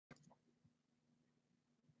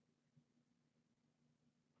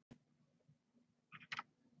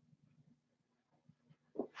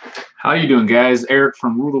How you doing, guys? Eric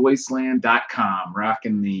from rulethewasteland.com,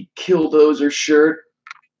 rocking the Killdozer shirt.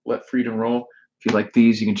 Let freedom roll. If you like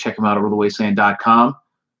these, you can check them out at rulethewasteland.com.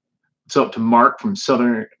 It's up to Mark from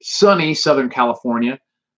sunny Southern California.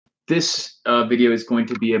 This video is going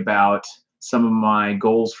to be about some of my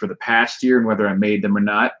goals for the past year and whether I made them or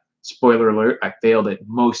not. Spoiler alert, I failed at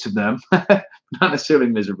most of them, not necessarily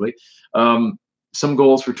miserably. Some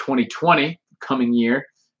goals for 2020, coming year,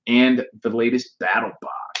 and the latest Battlbox,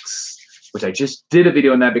 which I just did a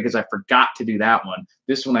video on that because I forgot to do that one.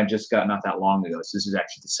 This one I just got not that long ago, so this is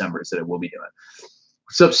actually December, so I will be doing.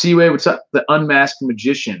 What's up, Seaway? What's up, the Unmasked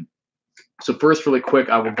Magician? So first, really quick,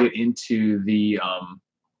 I will get into the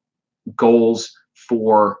goals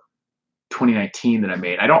for 2019 that I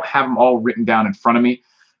made. I don't have them all written down in front of me,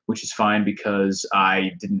 which is fine because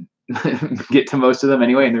I didn't get to most of them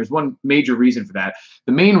anyway. And there's one major reason for that.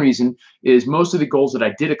 The main reason is most of the goals that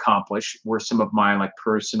I did accomplish were some of my like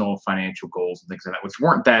personal financial goals and things like that, which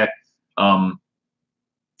weren't that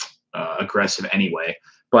aggressive anyway.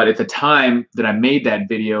 But at the time that I made that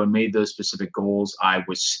video and made those specific goals, I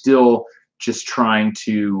was still just trying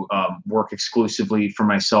to work exclusively for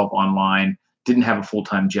myself online. Didn't have a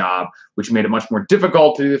full-time job, which made it much more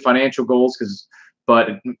difficult to do the financial goals but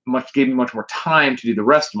it gave me much more time to do the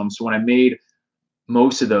rest of them. So when I made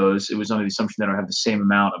most of those, it was under the assumption that I would have the same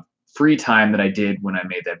amount of free time that I did when I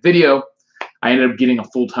made that video. I ended up getting a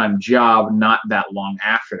full-time job not that long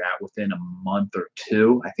after that, within a month or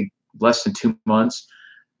two, I think less than 2 months.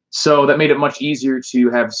 So that made it much easier to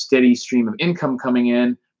have a steady stream of income coming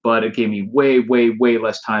in, but it gave me way, way, way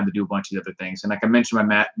less time to do a bunch of other things. And like I mentioned in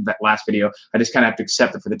my last video, I just kind of have to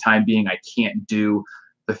accept that for the time being, I can't do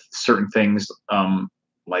the certain things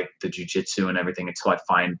like the jiu-jitsu and everything until I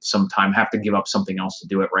find some time. I have to give up something else to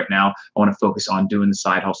do it right now. I want to focus on doing the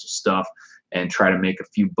side hustle stuff and try to make a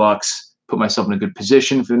few bucks, put myself in a good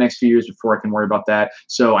position for the next few years before I can worry about that.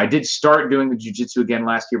 So I did start doing the jiu-jitsu again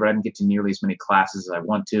last year, but I didn't get to nearly as many classes as I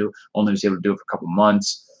want to. Only was able to do it for a couple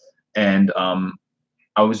months. And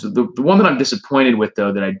I was the one that I'm disappointed with,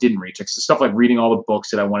 though, that I didn't reach. Like, so stuff like reading all the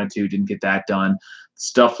books that I wanted to, didn't get that done.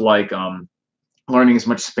 Stuff like learning as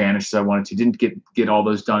much Spanish as I wanted to, didn't get all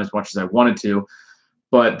those done as much as I wanted to.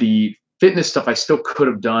 But the fitness stuff I still could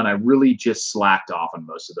have done. I really just slacked off on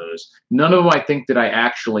most of those. None of them I think that I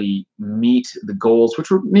actually meet the goals,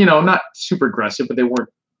 which were, not super aggressive, but they weren't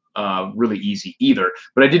really easy either.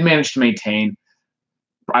 But I did manage to maintain.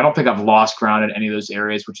 I don't think I've lost ground in any of those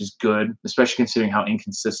areas, which is good, especially considering how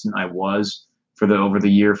inconsistent I was over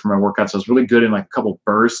the year for my workouts. I was really good in like a couple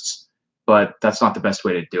bursts, but that's not the best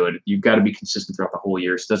way to do it. You've got to be consistent throughout the whole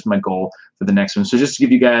year. So that's my goal for the next one. So just to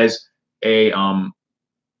give you guys I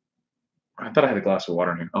thought I had a glass of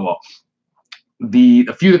water in here. Oh well.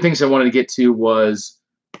 A few of the things I wanted to get to was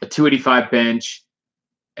a 285 bench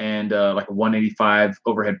and like a 185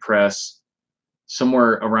 overhead press,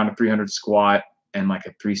 somewhere around a 300 squat, and like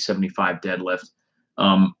a 375 deadlift.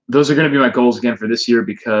 Those are going to be my goals again for this year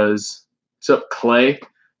because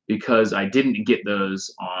I didn't get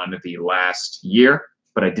those on the last year,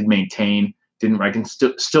 but I did maintain. I can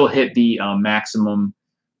still hit the maximum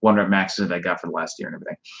 1 rep maxes that I got for the last year and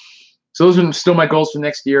everything. So those are still my goals for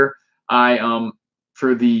next year.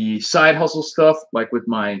 For the side hustle stuff, like with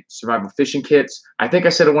my survival fishing kits, I think I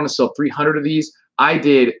said I want to sell 300 of these. I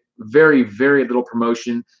did very, very little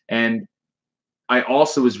promotion, and I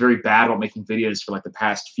also was very bad about making videos for like the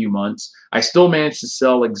past few months. I still managed to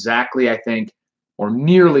sell exactly, I think, or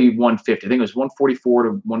nearly 150. I think it was 144 to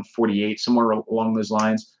 148, somewhere along those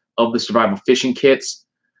lines, of the survival fishing kits.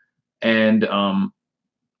 And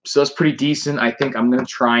so that's pretty decent. I think I'm going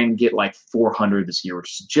to try and get like 400 this year,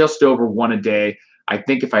 which is just over one a day. I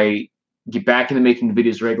think if I get back into making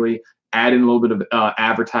videos regularly, add in a little bit of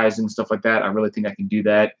advertising, stuff like that, I really think I can do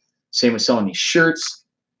that. Same with selling these shirts.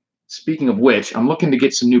 Speaking of which, I'm looking to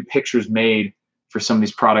get some new pictures made for some of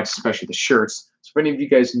these products, especially the shirts. So if any of you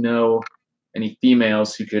guys know any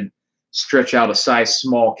females who could stretch out a size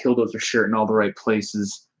small Killdozer shirt in all the right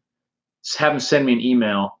places, just have them send me an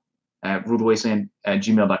email at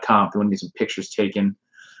rulethewasteland@gmail.com if you want to get some pictures taken,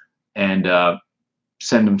 and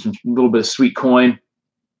send them a little bit of sweet coin.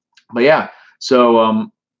 But yeah, so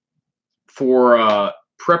for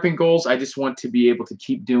prepping goals, I just want to be able to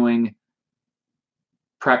keep doing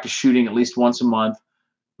practice shooting at least once a month,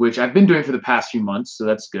 which I've been doing for the past few months, so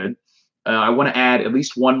that's good. I want to add at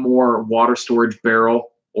least one more water storage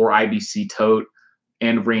barrel or IBC tote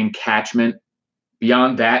and rain catchment.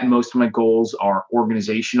 Beyond that, most of my goals are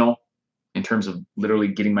organizational in terms of literally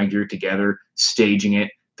getting my gear together, staging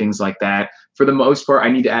it, things like that. For the most part,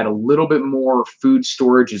 I need to add a little bit more food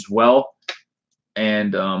storage as well,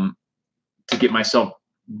 and to get myself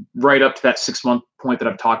right up to that 6-month point that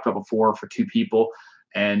I've talked about before for 2 people.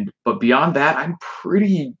 But beyond that, I'm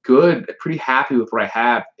pretty good, pretty happy with what I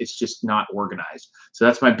have. It's just not organized. So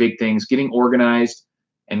that's my big thing, is getting organized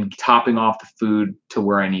and topping off the food to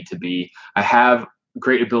where I need to be. I have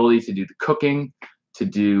great ability to do the cooking, to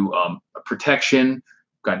do protection,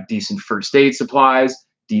 got decent first aid supplies,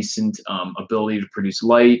 decent ability to produce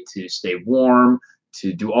light, to stay warm,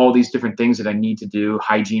 to do all these different things that I need to do,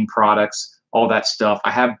 hygiene products, all that stuff.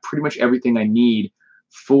 I have pretty much everything I need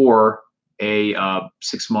for a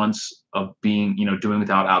 6 months of being, doing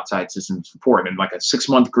without outside system support, and like a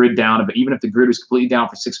 6-month grid down. But even if the grid was completely down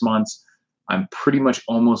for 6 months, I'm pretty much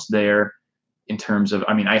almost there in terms of,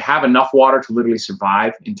 I mean, I have enough water to literally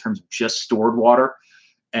survive in terms of just stored water.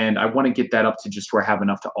 And I want to get that up to just where I have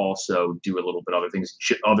enough to also do a little bit other things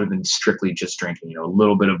other than strictly just drinking, a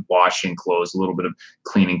little bit of washing clothes, a little bit of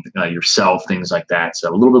cleaning yourself, things like that. So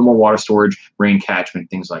a little bit more water storage, rain catchment,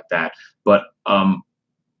 things like that. But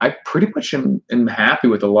I pretty much am happy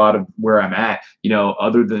with a lot of where I'm at,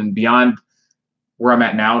 other than beyond where I'm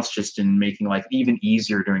at now. It's just in making life even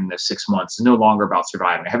easier during the 6 months. It's no longer about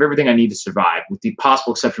surviving. I have everything I need to survive, with the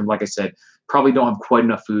possible exception of, like I said, probably don't have quite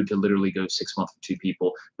enough food to literally go 6 months for 2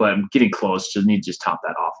 people, but I'm getting close. Just need to just top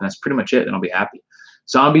that off. And that's pretty much it. And I'll be happy.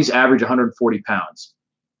 Zombies average 140 pounds.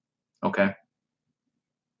 Okay.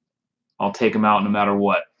 I'll take them out no matter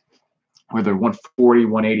what. Whether 140,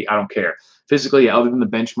 180, I don't care. Physically, other than the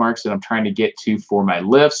benchmarks that I'm trying to get to for my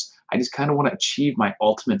lifts, I just kind of want to achieve my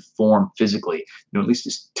ultimate form physically. At least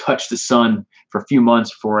just touch the sun for a few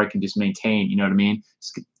months before I can just maintain, you know what I mean?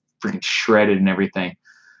 Just get freaking shredded and everything.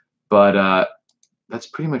 But that's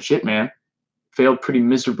pretty much it, man. Failed pretty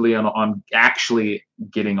miserably on actually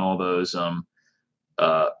getting all those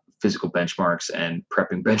physical benchmarks and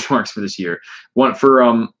prepping benchmarks for this year. One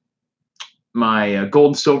for my gold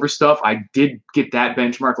and silver stuff, I did get that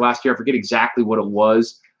benchmark last year. I forget exactly what it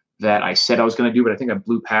was that I said I was going to do, but I think I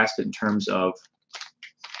blew past it in terms of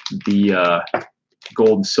the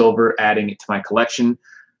gold and silver, adding it to my collection.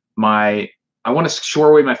 I want to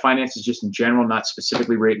shore away my finances just in general, not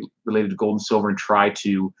specifically related to gold and silver, and try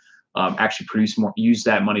to actually produce more, use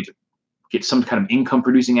that money to get some kind of income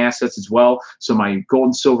producing assets as well. So my gold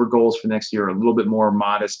and silver goals for next year are a little bit more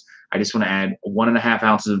modest. I just want to add 1.5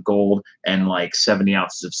 ounces of gold and like 70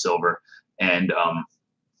 ounces of silver. And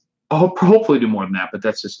I'll hopefully do more than that, but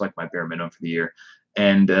that's just like my bare minimum for the year.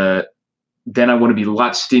 And then I want to be a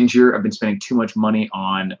lot stingier. I've been spending too much money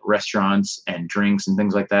on restaurants and drinks and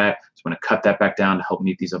things like that. So I'm going to cut that back down to help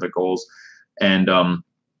meet these other goals. And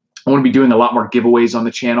I want to be doing a lot more giveaways on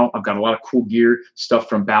the channel. I've got a lot of cool gear, stuff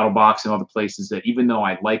from Battlbox and other places that, even though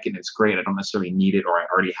I like it and it's great, I don't necessarily need it, or I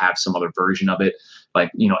already have some other version of it,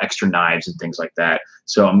 like, extra knives and things like that.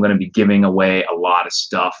 So I'm going to be giving away a lot of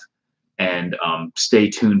stuff, and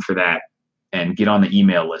stay tuned for that and get on the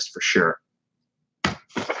email list for sure.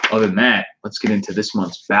 Other than that, let's get into this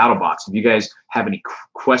month's Battlbox. If you guys have any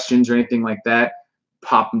questions or anything like that,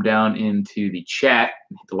 pop them down into the chat.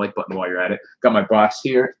 Hit the like button while you're at it. Got my box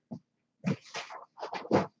here.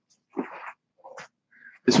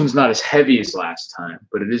 This one's not as heavy as last time,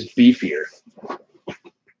 but it is beefier.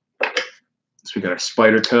 So we got our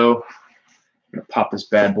spider toe. I'm gonna pop this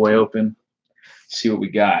bad boy open, see what we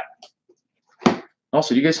got.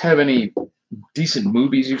 Also, do you guys have any decent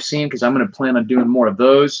movies you've seen? Because I'm going to plan on doing more of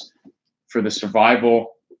those for the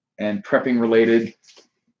survival and prepping related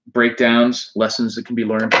breakdowns, lessons that can be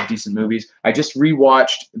learned from decent movies. I just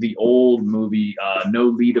rewatched the old movie, No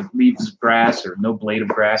Leaves of Grass, or No Blade of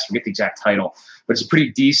Grass. I forget the exact title, but it's a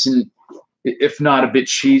pretty decent, if not a bit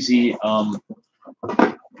cheesy,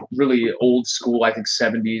 really old school, I think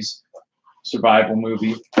 70s survival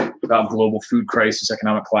movie about global food crisis,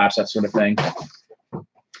 economic collapse, that sort of thing.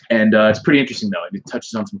 And it's pretty interesting, though. It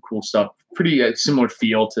touches on some cool stuff. Pretty similar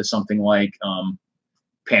feel to something like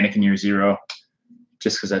Panic in Year Zero,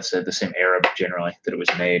 just because that's the same era generally that it was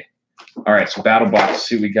made. All right, so Battlbox,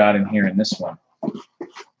 see what we got in here in this one.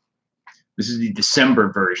 This is the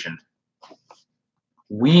December version.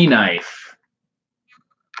 Wee knife.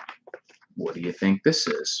 What do you think this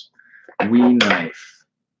is? Wee knife.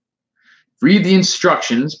 Read the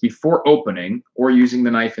instructions before opening or using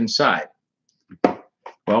the knife inside.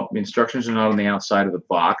 Well, the instructions are not on the outside of the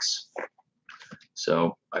box,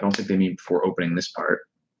 so I don't think they need before opening this part.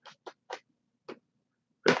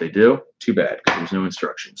 But if they do, too bad, because there's no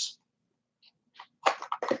instructions.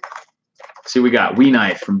 See, we got Wee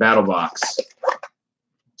Knife from Battlbox.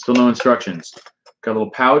 Still no instructions. Got a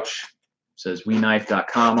little pouch. Says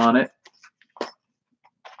WeKnife.com on it.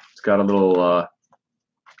 It's got a little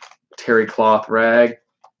terry cloth rag.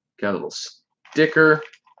 Got a little sticker.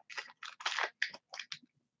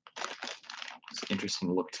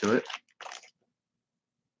 interesting look to it.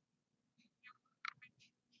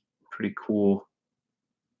 Pretty cool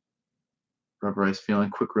rubberized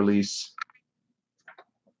feeling, quick release.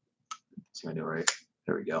 Let's see if I do it right.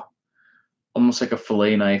 There we go. Almost like a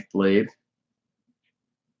fillet knife blade.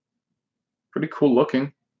 Pretty cool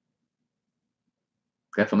looking.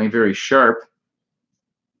 Definitely very sharp.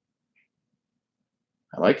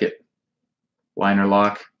 I like it. Liner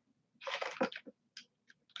lock.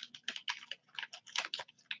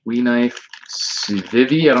 Wee knife.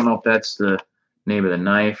 Civivi. I don't know if that's the name of the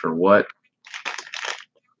knife or what.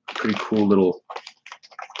 Pretty cool little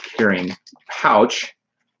carrying pouch.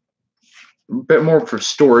 A bit more for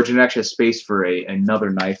storage, and actually has space for another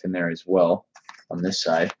knife in there as well on this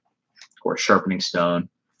side, or a sharpening stone,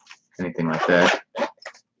 anything like that.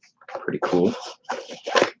 Pretty cool.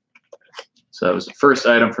 So that was the first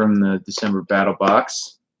item from the December battle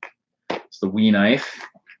box. It's the Wee knife.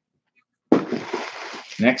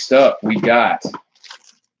 Next up, we got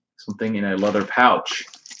something in a leather pouch.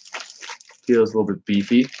 Feels a little bit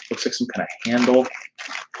beefy. Looks like some kind of handle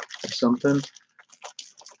or something.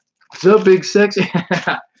 What's up, big sexy?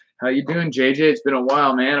 How you doing, JJ? It's been a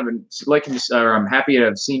while, man. I've been liking this, or I'm happy to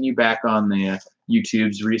have seen you back on the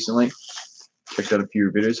YouTubes recently. Checked out a few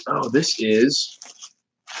of your videos. Oh, this is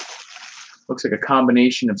looks like a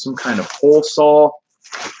combination of some kind of hole saw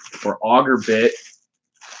or auger bit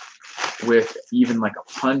with even like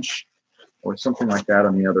a punch or something like that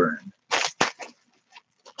on the other end.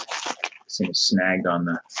 This thing is snagged on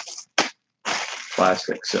the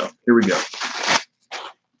plastic. So here we go.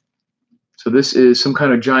 So this is some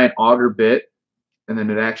kind of giant auger bit, and then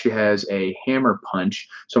it actually has a hammer punch.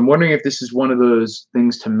 So I'm wondering if this is one of those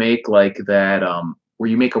things to make like that, where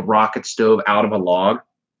you make a rocket stove out of a log.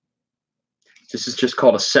 This is just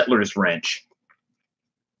called a settler's wrench.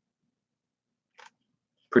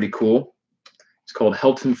 Pretty cool. It's called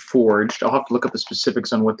Helton Forged. I'll have to look up the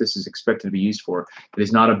specifics on what this is expected to be used for. It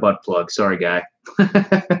is not a butt plug. Sorry, guy.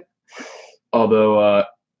 Although,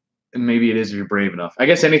 maybe it is if you're brave enough. I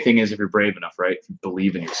guess anything is if you're brave enough, right? If you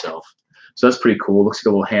believe in yourself. So that's pretty cool. Looks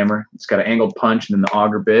like a little hammer. It's got an angled punch and then the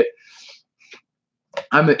auger bit.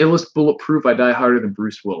 I'm the illest bulletproof. I die harder than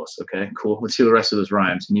Bruce Willis. Okay, cool. Let's see the rest of those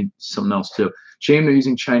rhymes. You need something else too. Shame they're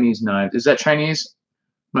using Chinese knives. Is that Chinese?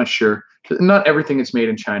 I'm not sure. Not everything that's made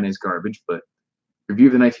in China is garbage, but review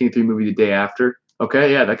the 1983 movie The Day After.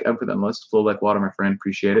 Okay, yeah, I'll put that on the list. Flow like water, my friend.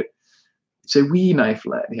 Appreciate it. It's a wee knife,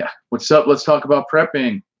 lad. Yeah. What's up? Let's talk about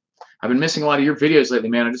prepping. I've been missing a lot of your videos lately,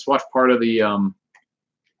 man. I just watched part of the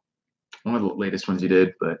one of the latest ones you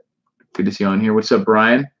did, but good to see you on here. What's up,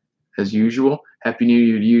 Brian? As usual. Happy New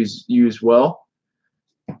Year to you as well.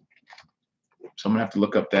 So I'm gonna have to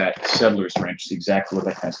look up that settler's wrench, see exactly what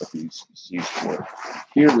that kind of stuff is used for.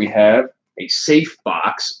 Here we have a safe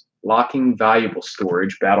box, locking valuable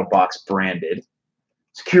storage, Battlbox branded.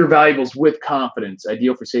 Secure valuables with confidence,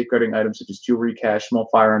 ideal for safeguarding items such as jewelry, cash, small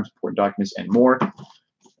firearms, important documents, and more.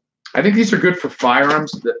 I think these are good for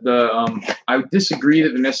firearms. I disagree that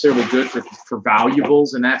they're necessarily good for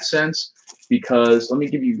valuables in that sense, because let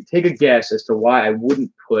me take a guess as to why I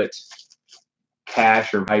wouldn't put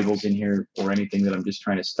cash or valuables in here or anything that I'm just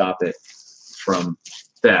trying to stop it from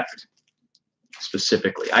theft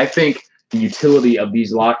specifically. I think the utility of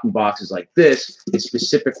these locking boxes like this is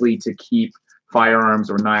specifically to keep firearms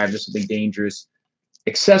or knives or something dangerous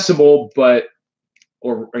accessible, but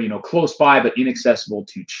or close by but inaccessible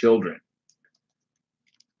to children.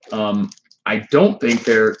 I don't think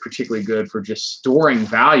they're particularly good for just storing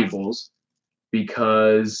valuables,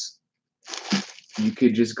 because you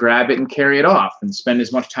could just grab it and carry it off and spend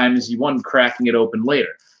as much time as you want cracking it open later.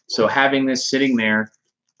 So having this sitting there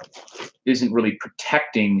isn't really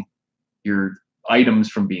protecting your items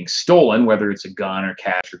from being stolen, whether it's a gun or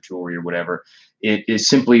cash or jewelry or whatever. It is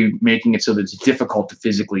simply making it so that it's difficult to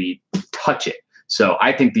physically touch it. So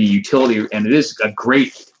I think the utility, and it is a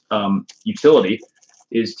great utility,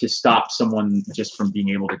 is to stop someone just from being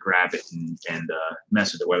able to grab it and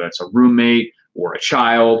mess with it, whether it's a roommate or a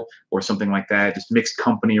child or something like that, just mixed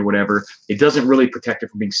company or whatever. It doesn't really protect it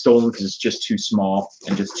from being stolen because it's just too small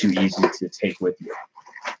and just too easy to take with you.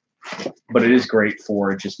 But it is great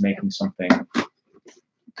for just making something,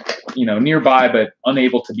 nearby but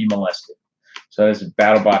unable to be molested. So that's a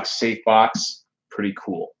Battlbox safe box. Pretty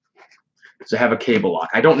cool. Does it have a cable lock?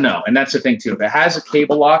 I don't know. And that's the thing too. If it has a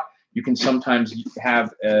cable lock, you can sometimes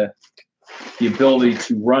have the ability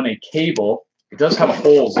to run a cable. It does have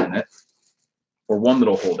holes in it, or one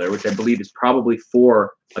little hole there, which I believe is probably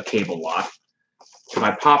for a cable lock. If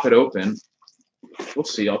I pop it open, we'll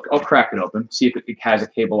see. I'll crack it open, see if it has a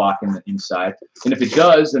cable lock in the inside. And if it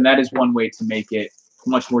does, then that is one way to make it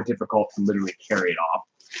much more difficult to literally carry it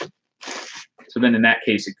off. So then in that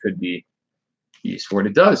case, it could be used for what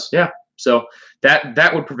it does. Yeah. So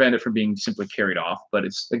that would prevent it from being simply carried off. But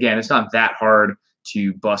it's not that hard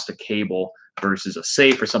to bust a cable versus a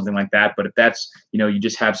safe or something like that. But if that's, you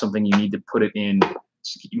just have something you need to put it in,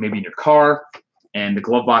 maybe in your car, and the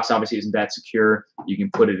glove box obviously isn't that secure, you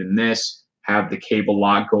can put it in this, have the cable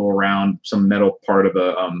lock go around some metal part of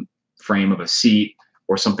a frame of a seat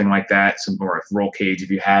or something like that, or a roll cage if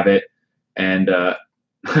you have it, and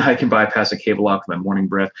I can bypass a cable lock with my morning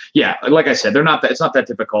breath. Yeah, like I said, it's not that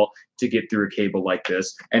difficult to get through a cable like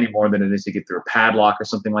this any more than it is to get through a padlock or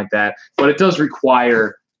something like that. But it does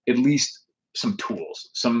require at least some tools.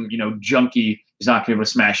 Some, junkie is not going to be able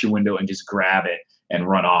to smash your window and just grab it and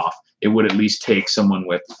run off. It would at least take someone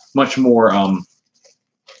with much more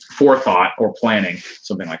forethought or planning,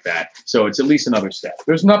 something like that. So it's at least another step.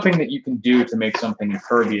 There's nothing that you can do to make something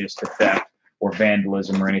impervious to theft or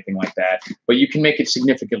vandalism or anything like that, but you can make it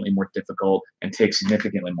significantly more difficult and take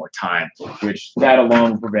significantly more time, which that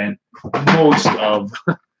alone will prevent most of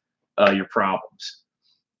your problems.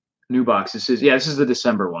 New box. This is the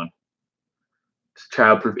December one.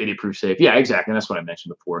 Child-proof, idiot-proof safe. Yeah, exactly. That's what I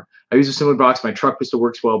mentioned before. I use a similar box. My truck pistol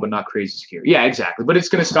works well, but not crazy secure. Yeah, exactly. But it's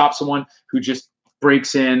going to stop someone who just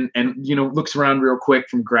breaks in and looks around real quick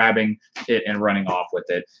from grabbing it and running off with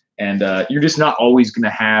it. And you're just not always going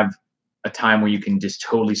to have a time where you can just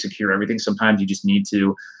totally secure everything. Sometimes you just need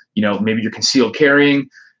to, maybe you're concealed carrying,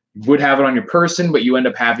 you would have it on your person, but you end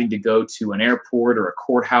up having to go to an airport or a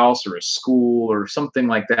courthouse or a school or something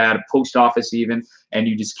like that, a post office even, and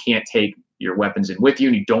you just can't take your weapons in with you,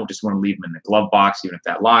 and you don't just want to leave them in the glove box, even if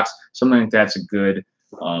that locks. Something like that's a good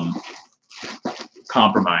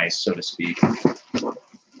compromise, so to speak.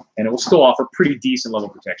 And it will still offer pretty decent level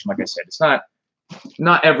of protection. Like I said, it's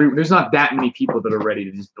there's not that many people that are ready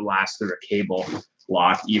to just blast through a cable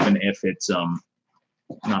lock, even if it's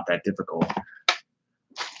not that difficult.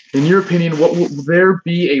 In your opinion, will there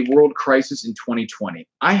be a world crisis in 2020?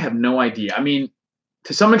 I have no idea. I mean,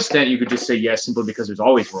 to some extent, you could just say yes, simply because there's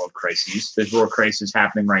always world crises. There's world crises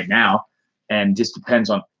happening right now, and just depends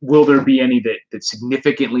on, will there be any that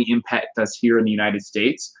significantly impact us here in the United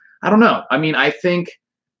States? I don't know. I mean, I think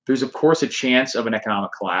there's, of course, a chance of an economic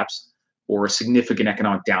collapse or a significant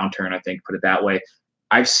economic downturn, I think, put it that way.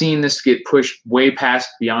 I've seen this get pushed way past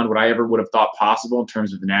beyond what I ever would have thought possible in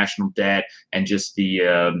terms of the national debt and just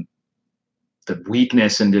the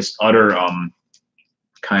weakness and just utter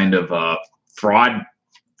kind of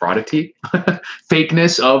fraudity,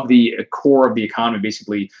 fakeness of the core of the economy.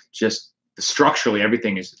 Basically, just structurally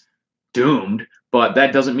everything is doomed, but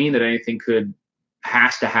that doesn't mean that anything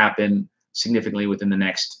has to happen significantly within the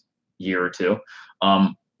next year or two.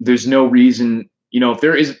 There's no reason,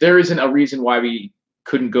 if there isn't a reason why we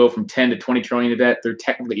couldn't go from 10 to 20 trillion in debt, there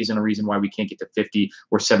technically isn't a reason why we can't get to 50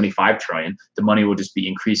 or 75 trillion. The money will just be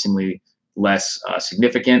increasingly less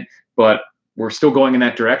significant, but we're still going in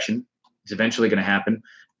that direction. It's eventually going to happen,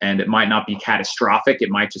 and it might not be catastrophic. It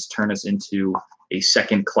might just turn us into a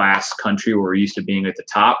second-class country where we're used to being at the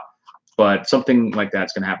top, but something like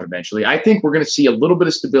that's going to happen eventually. I think we're going to see a little bit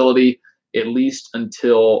of stability, at least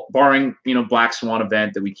until, barring, black swan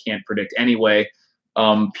event that we can't predict anyway.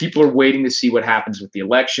 People are waiting to see what happens with the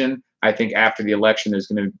election. I think after the election, there's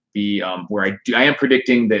going to be where I am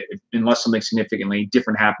predicting that unless something significantly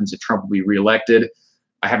different happens, that Trump will be reelected.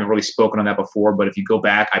 I haven't really spoken on that before, but if you go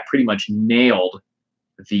back, I pretty much nailed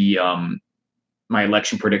the my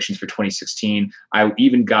election predictions for 2016. I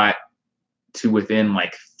even got to within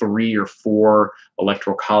like 3 or 4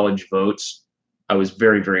 electoral college votes. I was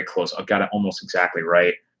very, very close. I've got it almost exactly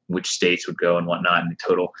right, which states would go and whatnot in the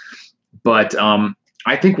total. But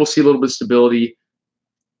I think we'll see a little bit of stability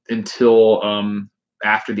until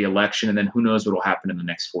after the election, and then who knows what will happen in the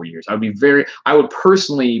next 4 years. I would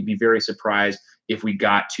personally be very surprised if we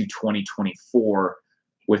got to 2024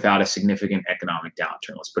 without a significant economic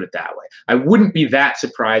downturn. Let's put it that way. I wouldn't be that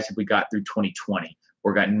surprised if we got through 2020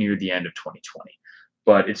 or got near the end of 2020.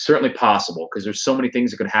 But it's certainly possible because there's so many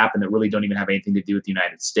things that could happen that really don't even have anything to do with the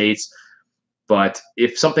United States. But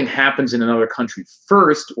if something happens in another country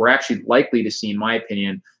first, we're actually likely to see, in my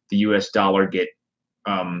opinion, the US dollar get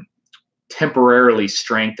temporarily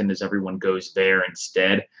strengthened as everyone goes there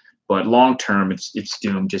instead. But long term, it's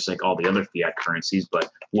doomed, just like all the other fiat currencies. But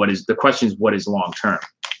the question is, what is long term?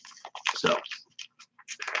 So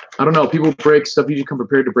I don't know. People break stuff. You just come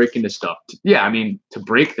prepared to break into stuff. Yeah, I mean, to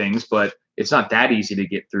break things, but it's not that easy to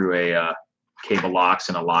get through a cable locks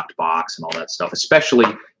and a locked box and all that stuff, especially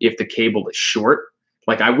if the cable is short.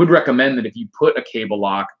 Like, I would recommend that if you put a cable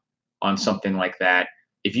lock on something like that,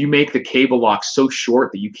 if you make the cable lock so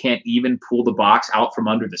short that you can't even pull the box out from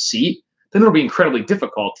under the seat, then it'll be incredibly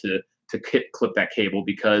difficult to clip that cable,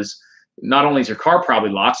 because not only is your car probably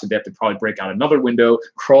locked, so they have to probably break out another window,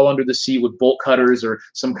 crawl under the seat with bolt cutters or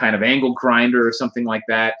some kind of angle grinder or something like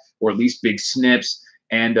that, or at least big snips.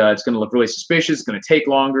 And it's going to look really suspicious. It's going to take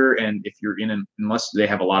longer. And if you're unless they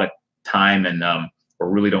have a lot of time and or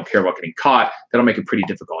really don't care about getting caught, that'll make it pretty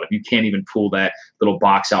difficult. If you can't even pull that little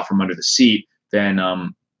box out from under the seat, then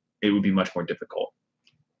it would be much more difficult.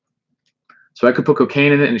 So I could put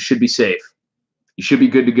cocaine in it and it should be safe. You should be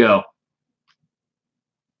good to go.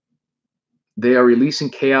 They are releasing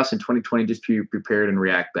Chaos in 2020. Just be prepared and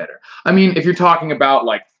react better. I mean, if you're talking about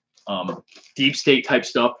like deep state type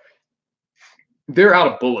stuff, they're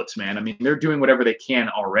out of bullets, man. I mean, they're doing whatever they can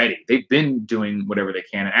already. They've been doing whatever they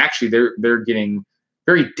can. And actually, they're getting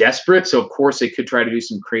very desperate. So, of course, they could try to do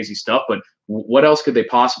some crazy stuff. But what else could they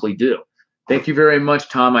possibly do? Thank you very much,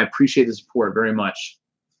 Tom. I appreciate the support very much.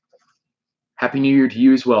 Happy New Year to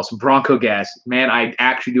you as well. Some Bronco gas. Man, I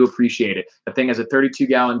actually do appreciate it. The thing has a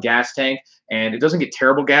 32-gallon gas tank, and it doesn't get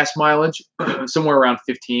terrible gas mileage, somewhere around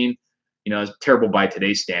 15. You know, it's terrible by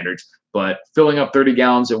today's standards. But filling up 30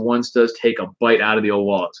 gallons at once does take a bite out of the old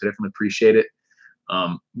wallet, so I definitely appreciate it.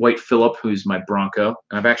 White Phillip, who's my Bronco,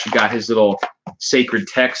 and I've actually got his little sacred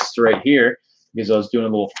text right here because I was doing a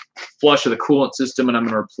little flush of the coolant system, and I'm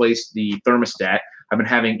going to replace the thermostat. I've been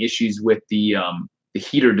having issues with the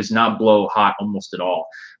heater does not blow hot almost at all.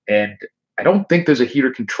 And I don't think there's a heater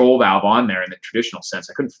control valve on there in the traditional sense.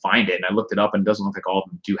 I couldn't find it, and I looked it up, and it doesn't look like all of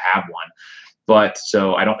them do have one. But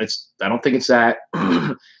so I don't think it's that.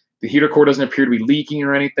 The heater core doesn't appear to be leaking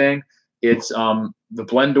or anything. It's the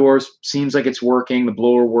blend doors seems like it's working. The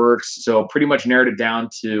blower works. So pretty much narrowed it down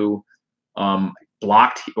to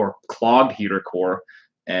blocked or clogged heater core.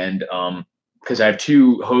 And because I have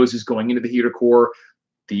two hoses going into the heater core,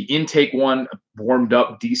 the intake one warmed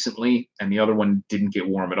up decently, and the other one didn't get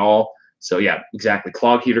warm at all. So yeah, exactly.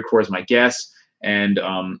 Clogged heater core is my guess. And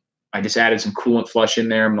I just added some coolant flush in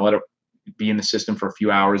there. I'm gonna let it be in the system for a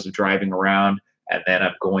few hours of driving around, and then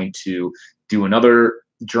I'm going to do another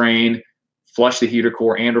drain, flush the heater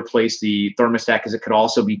core, and replace the thermostat because it could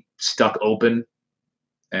also be stuck open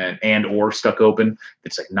and or stuck open.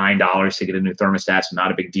 It's like $9 to get a new thermostat, so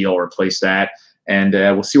not a big deal. I'll replace that, and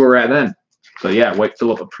we'll see where we're at then. So yeah, White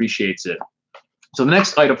Phillip appreciates it. So the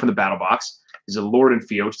next item from the Battlbox is a Lord and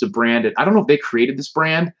Fio. It's a brand that I don't know if they created this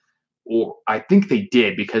brand, or I think they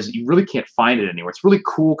did, because you really can't find it anywhere. It's really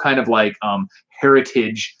cool, kind of like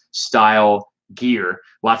heritage style gear.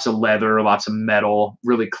 Lots of leather, lots of metal,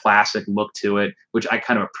 really classic look to it, which I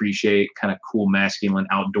kind of appreciate. Kind of cool, masculine,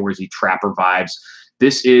 outdoorsy trapper vibes.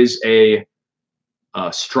 This is a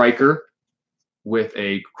striker with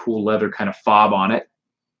a cool leather kind of fob on it,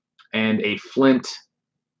 and a flint,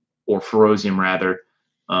 or ferrosium rather,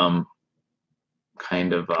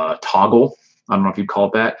 kind of toggle. I don't know if you'd call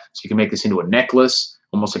it that. So you can make this into a necklace,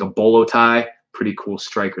 almost like a bolo tie. Pretty cool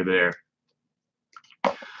striker there.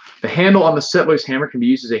 The handle on the settler's hammer can be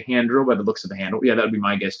used as a hand drill by the looks of the handle. Yeah, that would be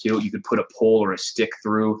my guess too. You could put a pole or a stick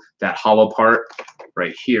through that hollow part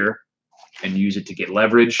right here and use it to get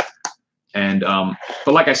leverage. And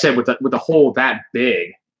but like I said, with the hole that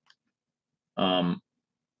big,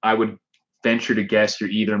 I would venture to guess you're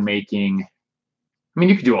either making, I mean,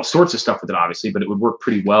 you could do all sorts of stuff with it, obviously, but it would work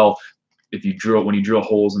pretty well if you when you drill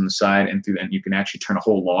holes in the side and you can actually turn a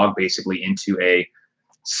whole log basically into a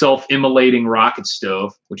self-immolating rocket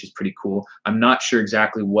stove, which is pretty cool. I'm not sure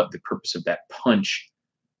exactly what the purpose of that punch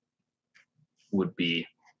would be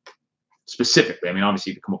specifically. I mean,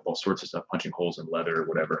 obviously you can come up with all sorts of stuff, punching holes in leather or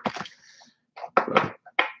whatever. But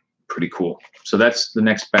pretty cool. So that's the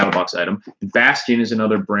next Battlbox item. Bastion is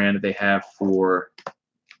another brand that they have for, oh,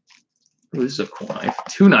 this is a cool knife.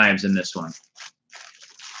 Two knives in this one.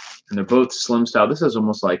 And they're both slim style. This is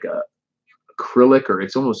almost like a acrylic, or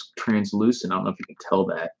it's almost translucent. I don't know if you can tell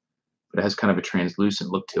that, but it has kind of a translucent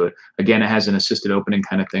look to it. Again, it has an assisted opening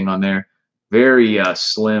kind of thing on there. Very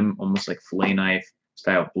slim, almost like fillet knife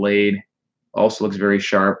style blade. Also looks very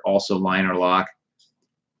sharp. Also liner lock.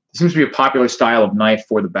 It seems to be a popular style of knife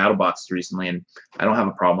for the Battlebox recently, and I don't have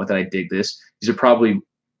a problem with it. I dig this. These are probably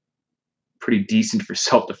pretty decent for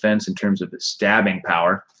self-defense in terms of the stabbing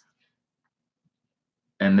power.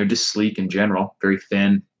 And they're just sleek in general, very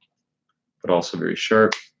thin, but also very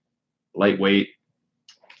sharp, lightweight,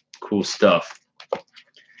 cool stuff.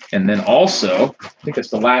 And then also, I think that's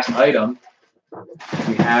the last item,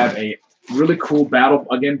 we have a really cool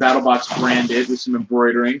Battlebox branded with some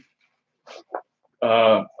embroidering.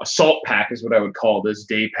 Assault pack is what I would call this,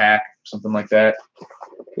 day pack, something like that.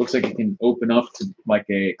 Looks like it can open up to like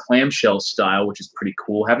a clamshell style, which is pretty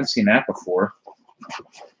cool. Haven't seen that before.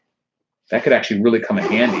 That could actually really come in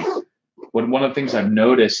handy. One of the things I've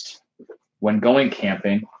noticed when going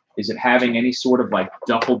camping is it having any sort of like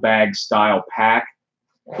duffel bag style pack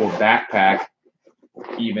or backpack,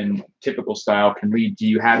 even typical style, can lead to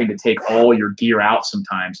you having to take all your gear out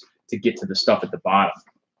sometimes to get to the stuff at the bottom.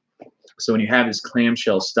 So when you have this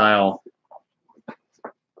clamshell style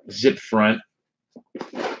zip front,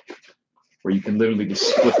 where you can literally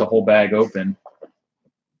just split the whole bag open,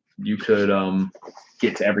 you could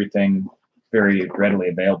get to everything very readily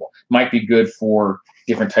available. Might be good for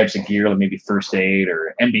different types of gear, like maybe first aid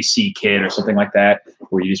or NBC kit or something like that,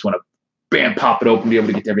 where you just want to bam, pop it open, be able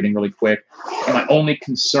to get to everything really quick. And my only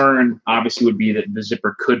concern, obviously, would be that the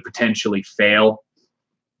zipper could potentially fail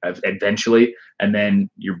eventually, and then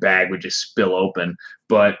your bag would just spill open.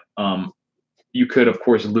 But you could, of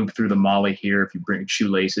course, loop through the molly here if you bring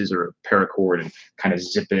shoelaces or a paracord and kind of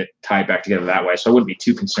zip it, tie it back together that way. So I wouldn't be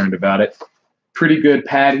too concerned about it. Pretty good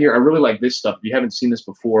pad here. I really like this stuff. If you haven't seen this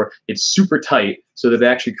before, it's super tight so that it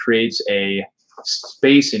actually creates a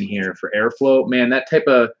space in here for airflow. Man, that type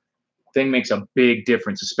of thing makes a big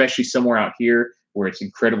difference, especially somewhere out here where it's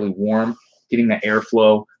incredibly warm. Getting that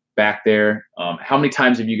airflow back there. How many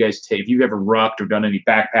times have you guys if you've ever rucked or done any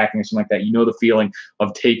backpacking or something like that, you know the feeling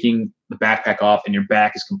of taking the backpack off and your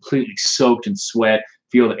back is completely soaked in sweat.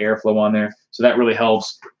 Feel the airflow on there. So that really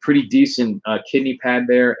helps. Pretty decent kidney pad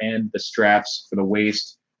there, and the straps for the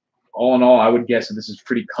waist. All in all, I would guess that this is a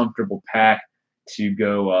pretty comfortable pack to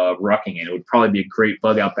go rucking in. It would probably be a great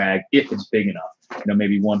bug out bag if it's big enough. You know,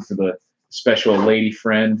 maybe one for the special lady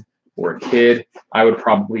friend or a kid. I would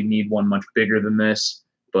probably need one much bigger than this,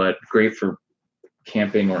 but great for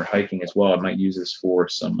camping or hiking as well. I might use this for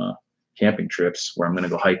some camping trips where I'm going to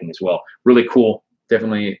go hiking as well. Really cool.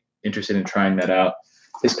 Definitely interested in trying that out.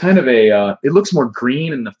 It's kind of a, it looks more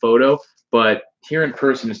green in the photo, but here in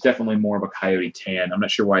person, it's definitely more of a coyote tan. I'm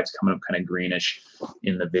not sure why it's coming up kind of greenish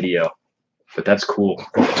in the video, but that's cool.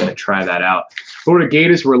 I'm going to try that out. Florida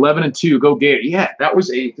Gators were 11-2. Go Gators. Yeah,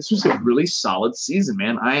 this was a really solid season,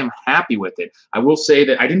 man. I am happy with it. I will say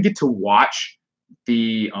that I didn't get to watch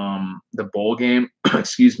the bowl game,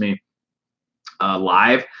 excuse me,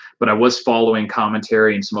 live, but I was following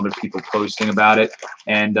commentary and some other people posting about it,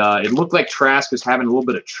 and it looked like Trask was having a little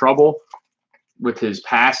bit of trouble with his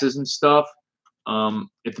passes and stuff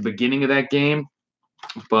at the beginning of that game,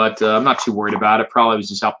 but I'm not too worried about it. Probably was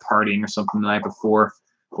just out partying or something the night before.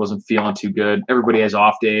 Wasn't feeling too good. Everybody has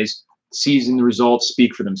off days. Season results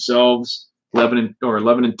speak for themselves.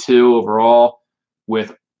 11-2 overall,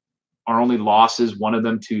 with our only losses, one of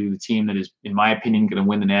them to the team that is, in my opinion, going to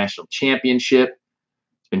win the national championship.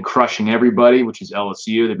 It's been crushing everybody, which is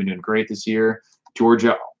LSU. They've been doing great this year.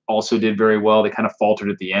 Georgia also did very well. They kind of faltered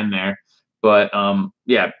at the end there. But,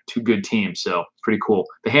 yeah, two good teams, so pretty cool.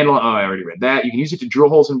 The handle, I already read that. You can use it to drill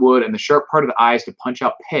holes in wood, and the sharp part of the eye is to punch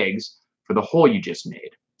out pegs for the hole you just made.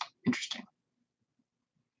 Interesting.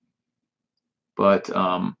 But,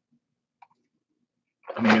 I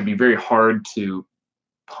mean, it'd be very hard to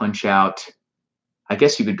punch out. I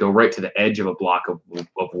guess you could go right to the edge of a block of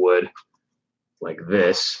wood like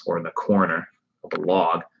this, or in the corner of a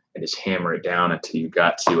log, and just hammer it down until you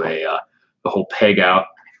got to the whole peg out.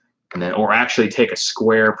 And then, or actually take a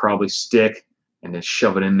square, probably stick, and then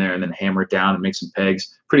shove it in there and then hammer it down and make some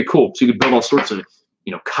pegs. Pretty cool. So you could build all sorts of,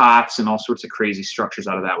 you know, cots and all sorts of crazy structures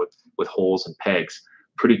out of that with holes and pegs.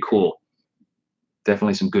 Pretty cool.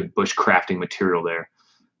 Definitely some good bush crafting material there.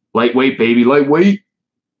 Lightweight, baby, lightweight.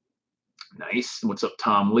 Nice. What's up,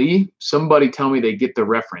 Tom Lee? Somebody tell me they get the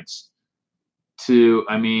reference to,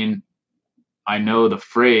 I mean, I know the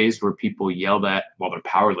phrase where people yell that while they're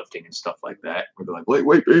powerlifting and stuff like that, where they're like,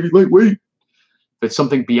 lightweight, baby, lightweight. If it's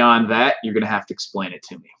something beyond that, you're going to have to explain it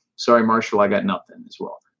to me. Sorry, Marshall, I got nothing as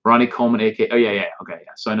well. Ronnie Coleman, a.k.a. Oh, yeah, okay,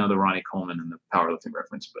 yeah. So I know the Ronnie Coleman and the powerlifting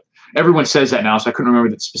reference, but everyone says that now, so I couldn't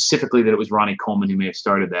remember that specifically that it was Ronnie Coleman who may have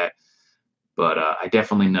started that. But I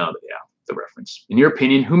definitely know that, yeah, the reference. In your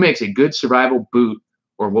opinion, who makes a good survival boot,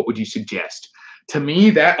 or what would you suggest? To me,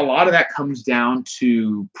 that a lot of that comes down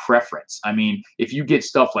to preference. I mean, if you get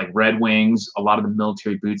stuff like Red Wings, a lot of the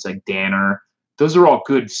military boots like Danner, those are all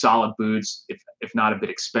good, solid boots, if not a bit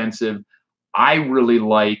expensive. I really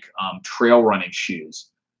like trail running shoes.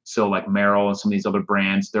 So like Merrell and some of these other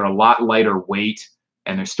brands, they're a lot lighter weight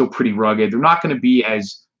and they're still pretty rugged. They're not going to be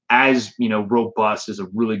as you know, robust as a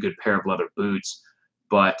really good pair of leather boots,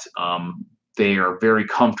 but they are very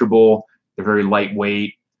comfortable. They're very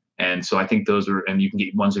lightweight. And so I think those are, and you can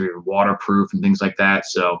get ones that are waterproof and things like that.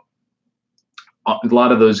 So a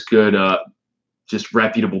lot of those good just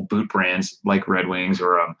reputable boot brands like Red Wings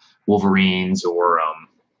or Wolverines or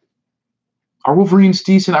are Wolverines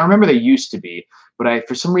decent? I remember they used to be, but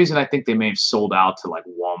for some reason I think they may have sold out to like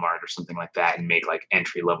Walmart or something like that and make like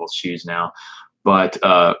entry level shoes now. But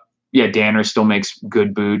yeah, Danner still makes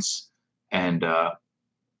good boots, and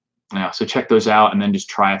yeah, so check those out and then just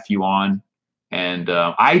try a few on. And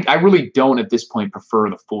I really don't at this point prefer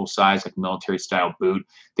the full size like military style boot.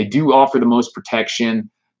 They do offer the most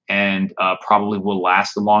protection and probably will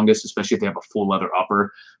last the longest, especially if they have a full leather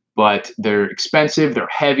upper. But they're expensive, they're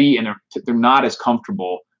heavy, and they're not as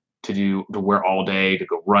comfortable to wear all day, to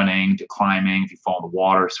go running, to climbing, if you fall in the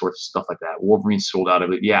water, sorts of stuff like that. Wolverine sold out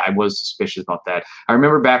of it. Yeah, I was suspicious about that. I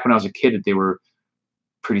remember back when I was a kid that they were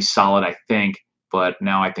pretty solid, I think, but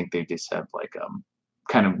now I think they just have like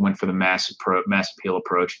kind of went for the mass appeal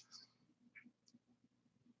approach.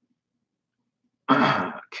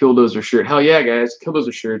 Killdozer shirt. Hell yeah, guys.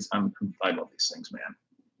 Killdozer shirts. I love these things, man.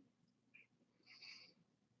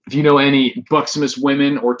 If you know any buxomous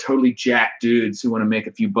women or totally jacked dudes who want to make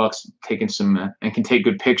a few bucks taking some and can take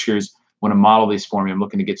good pictures, want to model these for me, I'm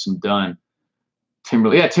looking to get some done.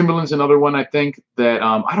 Timberland. Yeah, Timberland's another one I think that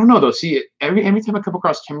I don't know though. See, every time I come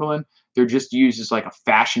across Timberland, they're just used as like a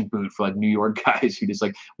fashion boot for like New York guys who just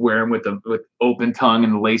like wear them with open tongue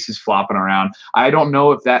and the laces flopping around. I don't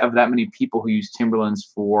know if that of that many people who use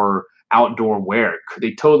Timberlands for outdoor wear.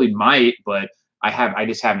 They totally might, but I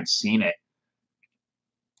just haven't seen it.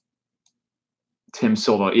 Tim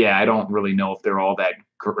Solo. Yeah, I don't really know if they're all that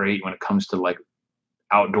great when it comes to like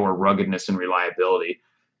outdoor ruggedness and reliability.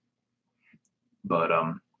 But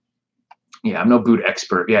yeah, I'm no boot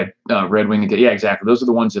expert. Yeah, Red Wing. Yeah, exactly. Those are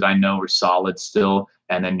the ones that I know are solid still.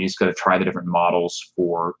 And then you just got to try the different models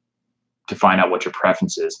to find out what your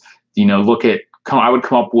preference is. You know, I would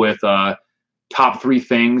come up with top 3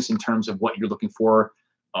 things in terms of what you're looking for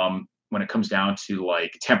when it comes down to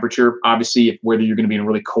like temperature. Obviously, whether you're going to be in a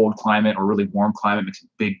really cold climate or really warm climate makes a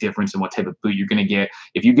big difference in what type of boot you're going to get.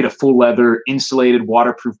 If you get a full leather, insulated,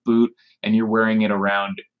 waterproof boot and you're wearing it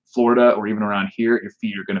around Florida or even around here, your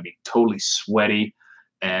feet are going to be totally sweaty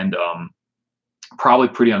and probably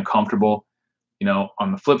pretty uncomfortable. You know,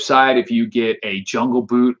 on the flip side, if you get a jungle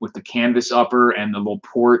boot with the canvas upper and the little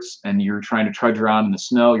ports and you're trying to trudge around in the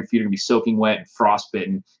snow, your feet are going to be soaking wet and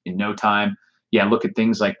frostbitten in no time. Yeah, look at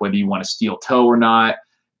things like whether you want a steel toe or not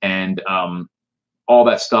and all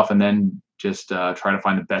that stuff. And then just try to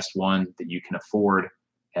find the best one that you can afford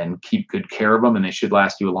and keep good care of them. And they should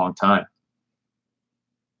last you a long time.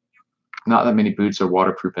 Not that many boots are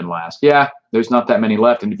waterproof and last. Yeah, there's not that many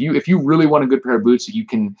left. And if you really want a good pair of boots that you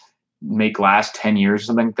can make last 10 years or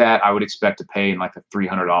something like that, I would expect to pay in like the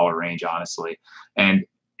 $300 range, honestly. And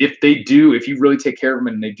if you really take care of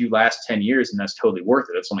them and they do last 10 years, and that's totally worth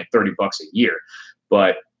it. It's only $30 a year,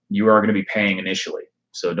 but you are going to be paying initially.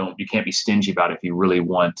 So you can't be stingy about it if you really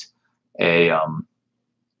want a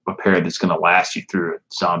pair that's going to last you through a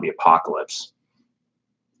zombie apocalypse.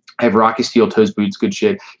 I have Rocky Steel Toes boots, good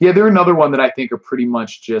shit. Yeah, they're another one that I think are pretty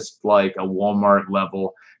much just like a Walmart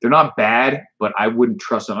level. They're not bad, but I wouldn't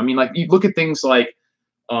trust them. I mean, like you look at things like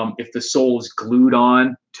if the sole is glued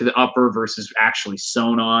on to the upper versus actually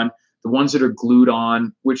sewn on. The ones that are glued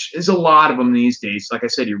on, which is a lot of them these days. Like I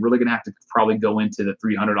said, you're really gonna have to probably go into the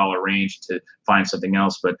 $300 range to find something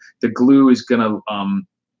else. But the glue is gonna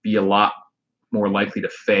be a lot more likely to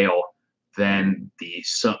fail than the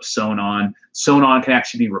sewn on. Sewn on can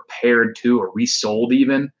actually be repaired too or resold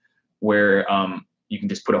even, where you can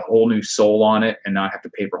just put a whole new sole on it and not have to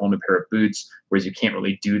pay for a whole new pair of boots, whereas you can't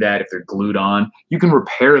really do that if they're glued on. You can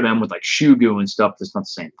repair them with like shoe goo and stuff, but it's not the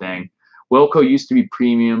same thing. Welco used to be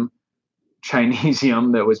premium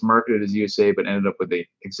Chinesium that was marketed as USA, but ended up with the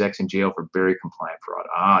execs in jail for Berry compliant fraud.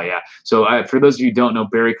 Ah, yeah. So for those of you who don't know,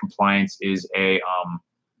 Berry compliance is a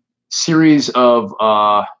series of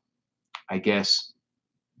I guess,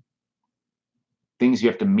 things you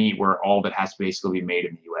have to meet where all that has to basically be made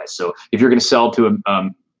in the U.S. So if you're going to sell to a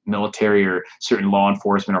military or certain law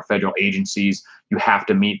enforcement or federal agencies, you have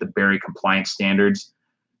to meet the Berry compliance standards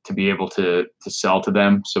to be able to sell to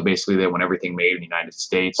them. So basically they want everything made in the United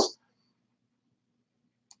States.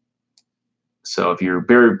 So if you're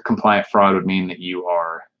Berry compliant fraud would mean that you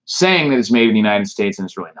are saying that it's made in the United States and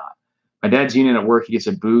it's really not. My dad's union at work, he gets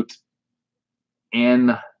a boot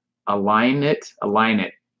and align it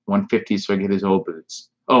 150 so I get his old boots.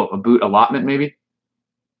 Oh, a boot allotment maybe?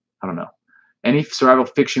 I don't know. Any survival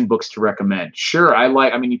fiction books to recommend? Sure,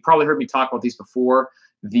 I mean, you probably heard me talk about these before.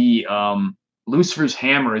 The Lucifer's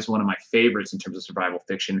Hammer is one of my favorites in terms of survival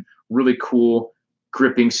fiction. Really cool,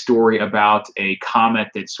 gripping story about a comet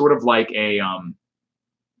that's sort of like a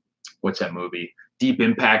what's that movie? deep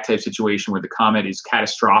impact type situation where the comet is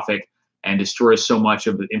catastrophic and destroys so much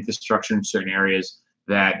of the infrastructure in certain areas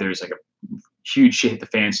that there's like a huge shit hit the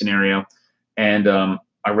fan scenario. And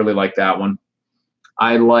I really like that one.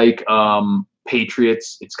 I like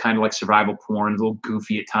Patriots. It's kind of like survival porn, a little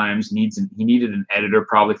goofy at times. He needed an editor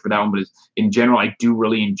probably for that one, but in general, I do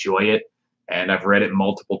really enjoy it, and I've read it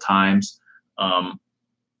multiple times.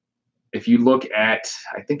 If you look at,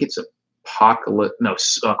 I think it's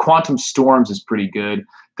Quantum Storms is pretty good.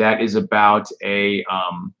 That is about a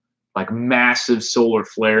like massive solar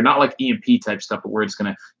flare, not like EMP type stuff, but where it's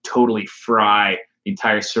going to totally fry the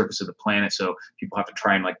entire surface of the planet. So people have to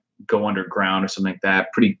try and like go underground or something like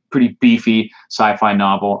that. Pretty beefy sci-fi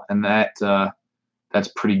novel, and that's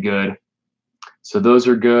pretty good. So those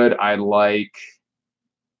are good. Those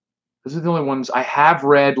are the only ones I have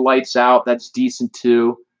read. Lights Out, that's decent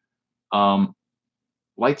too.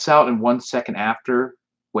 Lights Out and 1 Second After.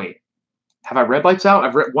 Wait, have I read Lights Out?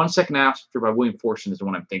 I've read 1 Second After by William Forstchen is the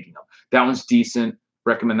one I'm thinking of. That one's decent.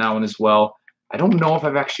 Recommend that one as well. I don't know if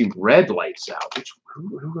I've actually read Lights Out.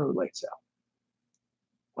 Who wrote Lights Out?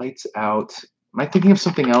 Lights Out. Am I thinking of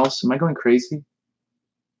something else? Am I going crazy?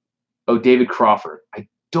 Oh, David Crawford. I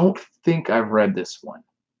don't think I've read this one.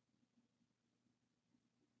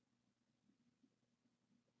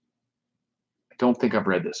 I don't think I've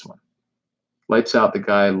read this one. Lights Out, the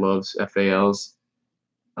guy loves FALs.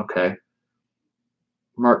 Okay.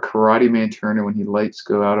 Mark Karate Man Turner, when he lights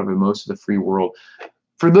go out of it, most of the free world.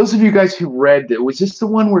 For those of you guys who read it, was this the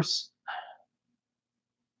one where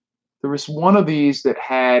there was one of these that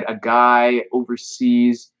had a guy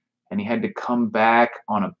overseas and he had to come back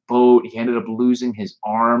on a boat. He ended up losing his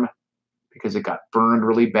arm because it got burned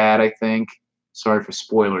really bad, I think. Sorry for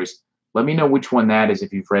spoilers. Let me know which one that is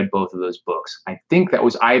if you've read both of those books. I think that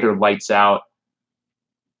was either Lights Out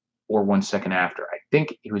or 1 Second After. I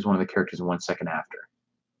think he was one of the characters in 1 Second After.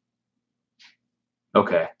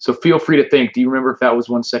 Okay, so feel free to think. Do you remember if that was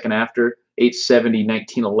 1 Second After?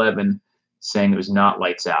 8/70/1911, saying it was not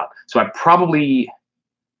Lights Out. So I probably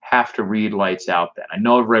have to read Lights Out then. I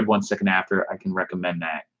know I've read 1 Second After. I can recommend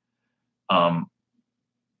that.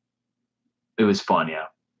 It was fun, yeah.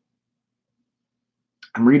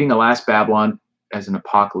 I'm reading Alas Babylon as an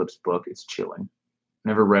apocalypse book. It's chilling.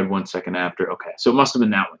 Never read 1 Second After. Okay, so it must have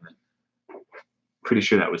been that one then. Pretty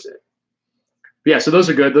sure that was it. But yeah, so those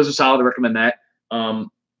are good. Those are solid. I recommend that.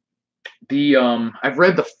 I've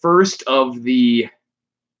read the first of the,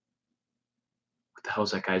 what the hell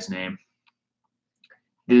is that guy's name?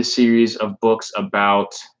 This series of books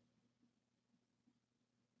about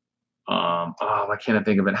why can't I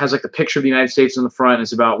think of it? It has like the picture of the United States on the front, and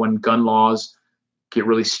it's about when gun laws get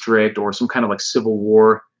really strict or some kind of like civil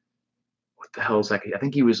war. What the hell is that? I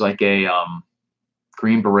think he was like a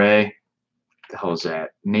Green Beret. What the hell is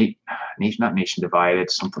that? Not Nation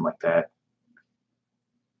Divided, something like that.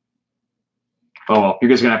 Oh, well, you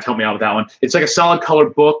guys are going to have to help me out with that one. It's like a solid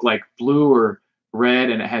colored book, like blue or red,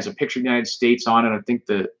 and it has a picture of the United States on it. I think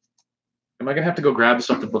am I going to have to go grab this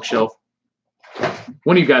off the bookshelf?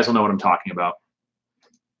 One of you guys will know what I'm talking about.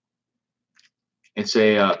 It's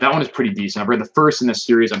that one is pretty decent. I've read the first in this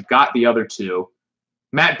series. I've got the other two.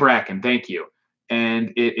 Matt Bracken, thank you.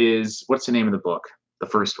 And it is, what's the name of the book? The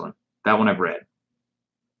first one. That one I've read.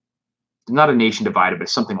 Not A Nation Divided, but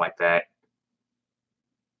something like that.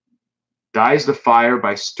 Dies the Fire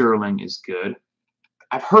by Sterling is good.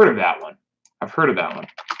 I've heard of that one.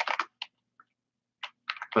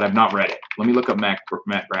 But I've not read it. Let me look up Matt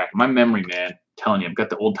Bracken. My memory, man. I'm telling you, I've got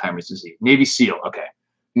the old timers disease. Navy SEAL. Okay.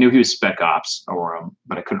 Knew he was Spec Ops,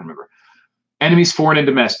 but I couldn't remember. Enemies, Foreign and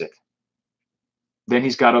Domestic. Then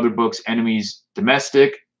he's got other books, Enemies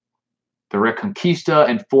Domestic, The Reconquista,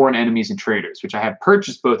 and Foreign Enemies and Traitors, which I have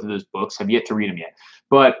purchased both of those books. Have yet to read them yet.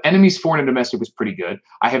 But Enemies, Foreign and Domestic was pretty good.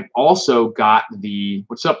 I have also got the,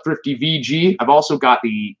 what's up, Thrifty VG? I've also got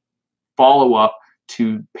the follow-up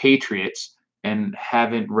to Patriots and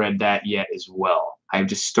haven't read that yet as well. I've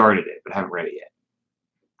just started it, but haven't read it yet.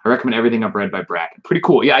 I recommend everything I've read by Bracken. Pretty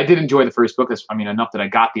cool. Yeah, I did enjoy the first book. Enough that I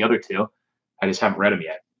got the other two. I just haven't read them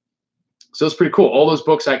yet. So it's pretty cool. All those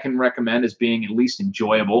books I can recommend as being at least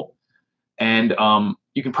enjoyable. And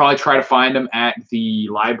you can probably try to find them at the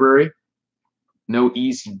library. No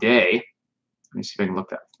Easy Day. Let me see if I can look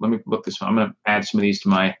that. Let me look this one. I'm going to add some of these to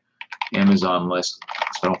my Amazon list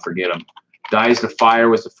so I don't forget them. Dies the Fire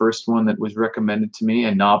was the first one that was recommended to me.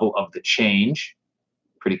 A novel of the change.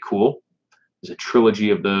 Pretty cool. There's a trilogy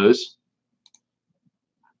of those.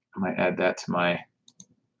 I might add that to my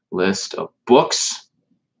list of books.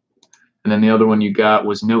 And then the other one you got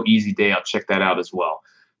was No Easy Day. I'll check that out as well.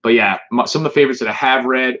 But yeah, some of the favorites that I have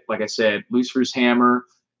read, like I said, Lucifer's Hammer,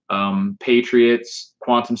 Patriots,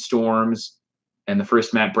 Quantum Storms, and the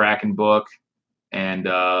first Matt Bracken book, and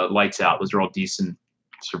Lights Out. Those are all decent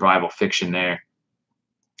survival fiction there.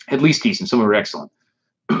 At least decent. Some were excellent.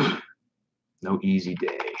 No Easy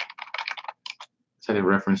Day. So they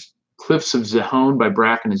referenced Cliffs of Zahone by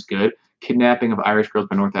Bracken is good. Kidnapping of Irish Girls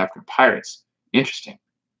by North African Pirates. Interesting.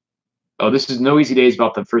 Oh, this is No Easy Days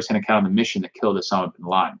about the first-hand account of the mission that killed Osama bin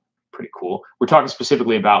Laden. Pretty cool. We're talking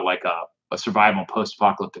specifically about like a survival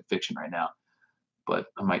post-apocalyptic fiction right now, but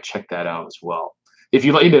I might check that out as well. If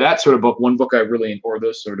you like into that sort of book, one book I really, or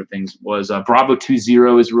those sort of things, was Bravo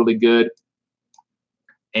 20 is really good.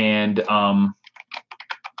 And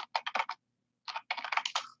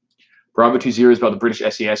Bravo 20 is about the British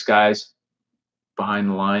SAS guys behind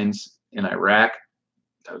the lines in Iraq.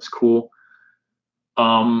 That was cool.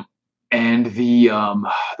 And the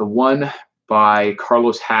one by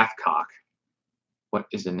Carlos Hathcock. What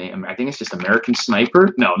is the name? I think it's just American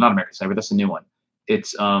Sniper. No, not American Sniper. That's a new one.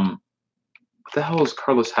 It's what the hell is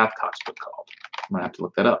Carlos Hathcock's book called? I'm gonna have to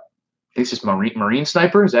look that up. I think it's just Marine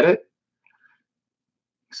Sniper. Is that it?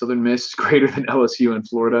 Southern Miss is greater than LSU in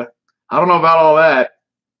Florida. I don't know about all that.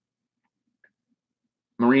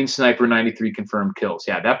 Marine Sniper 93 confirmed kills.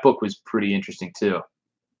 Yeah, that book was pretty interesting too.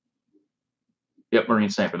 Yep, Marine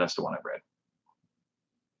Sniper. That's the one I read.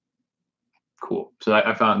 Cool. So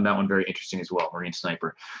I found that one very interesting as well, Marine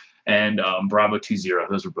Sniper. And Bravo 20.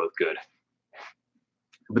 Those were both good.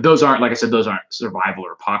 But those aren't, like I said, those aren't survival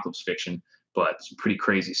or apocalypse fiction, but some pretty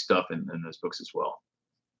crazy stuff in those books as well.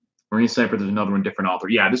 Marine Sniper, there's another one, different author.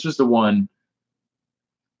 Yeah, this was the one,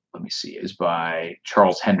 let me see, is by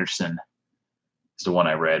Charles Henderson. Is the one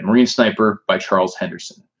I read. Marine Sniper by Charles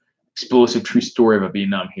Henderson. Explosive true story of a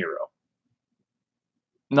Vietnam hero.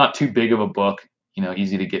 Not too big of a book, you know,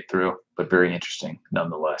 easy to get through, but very interesting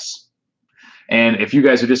nonetheless. And if you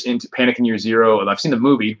guys are just into Panic in Year Zero, I've seen the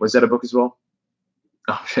movie. Was that a book as well?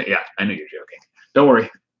 Oh, yeah, I knew you were joking. Don't worry.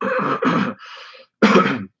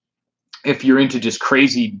 If you're into just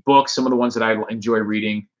crazy books, some of the ones that I enjoy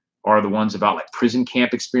reading are the ones about like prison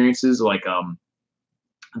camp experiences, like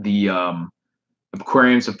the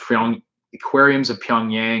Aquariums of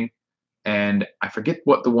Pyongyang, and I forget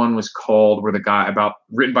what the one was called, where the guy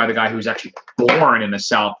written by the guy who was actually born in the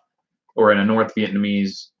South or in a North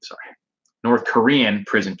Korean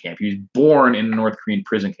prison camp. He was born in a North Korean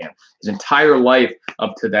prison camp. His entire life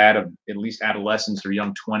up to that of at least adolescence or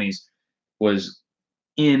young 20s was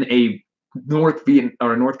in a North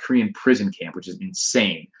Korean prison camp, which is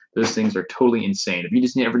insane. Those things are totally insane. If you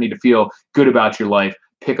just ever need to feel good about your life,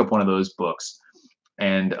 pick up one of those books,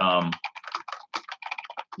 and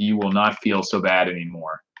you will not feel so bad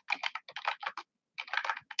anymore.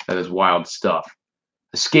 That is wild stuff.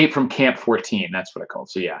 Escape from Camp 14. That's what I call it.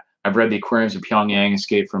 So yeah, I've read The Aquariums of Pyongyang,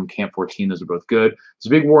 Escape from Camp 14. Those are both good. There's a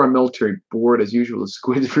big war on military board as usual.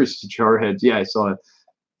 Squids versus Jarheads. Yeah, I saw it.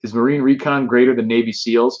 Is Marine Recon greater than Navy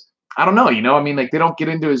SEALs? I don't know. You know, I mean, like they don't get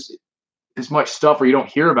into as much stuff, or you don't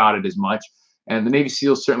hear about it as much. And the Navy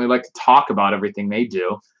SEALs certainly like to talk about everything they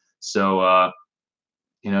do. So,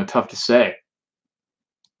 you know, tough to say.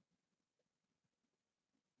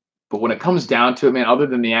 But when it comes down to it, man, other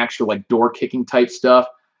than the actual like door kicking type stuff,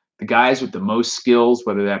 the guys with the most skills,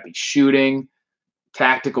 whether that be shooting,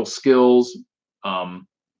 tactical skills,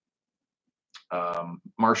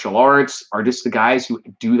 martial arts, are just the guys who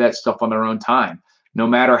do that stuff on their own time. No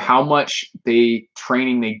matter how much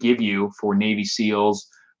training they give you for Navy SEALs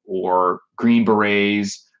or Green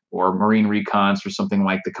Berets or Marine Recons or something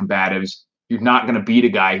like the combatives, you're not going to beat a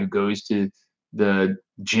guy who goes to the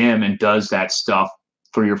gym and does that stuff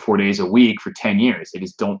 3 or 4 days a week for 10 years. They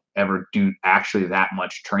just don't ever do actually that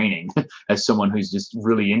much training as someone who's just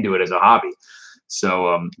really into it as a hobby.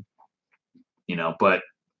 So, you know, but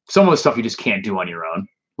some of the stuff you just can't do on your own,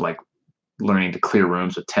 like learning to clear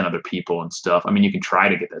rooms with 10 other people and stuff. I mean, you can try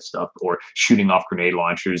to get that stuff, or shooting off grenade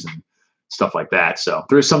launchers and stuff like that. So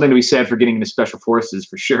there is something to be said for getting into special forces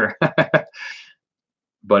for sure.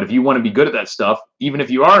 But if you want to be good at that stuff, even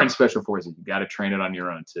if you are in special forces, you got to train it on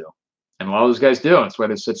your own too. And a lot of those guys do. That's why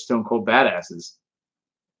they're such stone cold badasses.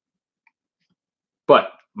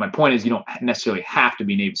 But my point is, you don't necessarily have to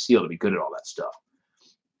be Navy SEAL to be good at all that stuff.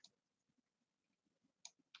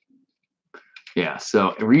 Yeah,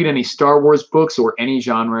 so read any Star Wars books or any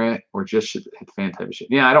genre, or just fan type of shit.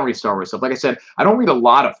 Yeah, I don't read Star Wars stuff. Like I said, I don't read a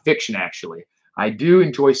lot of fiction, actually. I do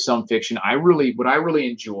enjoy some fiction. What I really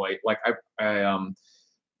enjoy, like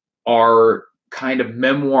are kind of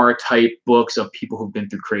memoir type books of people who've been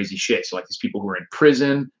through crazy shit. So like these people who are in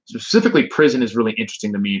prison. Specifically, prison is really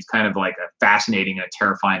interesting to me. It's kind of like a fascinating and a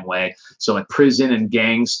terrifying way. So like prison and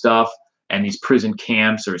gang stuff and these prison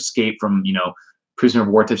camps, or escape from, you know, prisoner of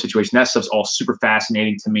war type situation. That stuff's all super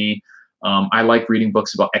fascinating to me. I like reading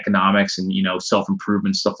books about economics and, you know,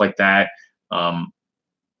 self-improvement, stuff like that. Um,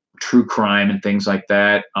 True crime and things like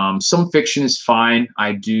that. Some fiction is fine.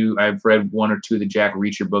 I've read one or two of the Jack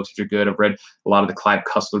Reacher books, which are good. I've read a lot of the Clive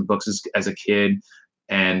Cussler books as a kid,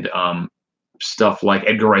 and stuff like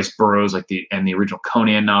Edgar Rice Burroughs, like the original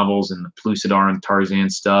Conan novels and the Pellucidar and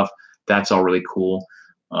Tarzan stuff. That's all really cool.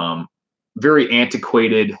 Very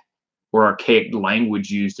antiquated or archaic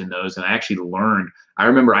language used in those, and I actually learned. I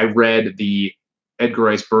remember I read the Edgar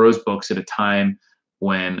Rice Burroughs books at a time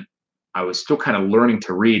when I was still kind of learning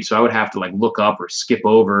to read, so I would have to like look up or skip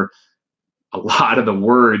over a lot of the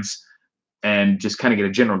words and just kind of get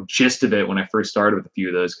a general gist of it when I first started with a few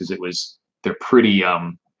of those, because they're pretty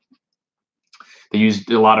they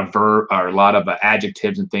used a lot of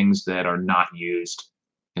adjectives and things that are not used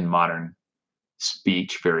in modern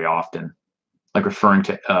speech very often, like referring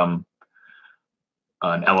to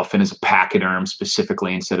an elephant as a pachyderm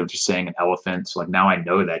specifically instead of just saying an elephant. So like now I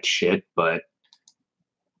know that shit, but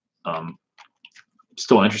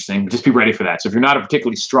still interesting. Just be ready for that. So if you're not a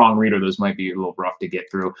particularly strong reader, those might be a little rough to get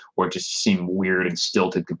through, or just seem weird and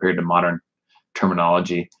stilted compared to modern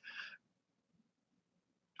terminology.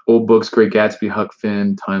 Old books, Great Gatsby, Huck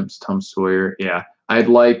Finn, Tom Sawyer. Yeah, I'd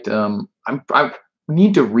liked. I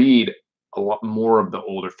need to read a lot more of the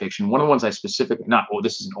older fiction. One of the ones I specifically, not, oh,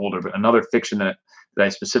 this isn't older, but another fiction that I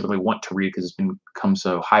specifically want to read because it's become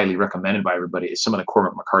so highly recommended by everybody is some of the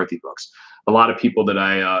Cormac McCarthy books. A lot of people that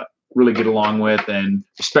I really get along with and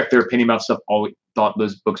respect their opinion about stuff always thought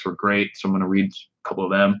those books were great, so I'm going to read a couple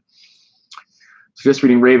of them. So just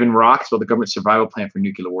reading Raven Rocks about the government survival plan for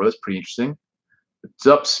nuclear war. That's pretty interesting. What's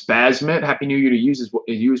up, Spasmit? Happy New Year to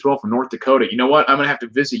you as well from North Dakota. You know what? I'm going to have to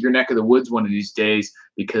visit your neck of the woods one of these days,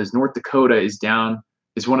 because North Dakota is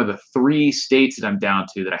one of the 3 states that I'm down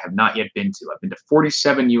to that I have not yet been to. I've been to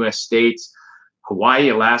 47 U.S. states. Hawaii,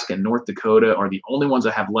 Alaska, and North Dakota are the only ones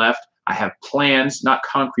I have left. I have plans, not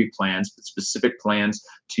concrete plans, but specific plans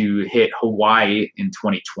to hit Hawaii in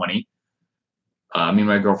 2020. Me and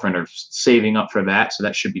my girlfriend are saving up for that, so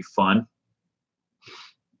that should be fun.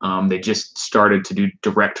 They just started to do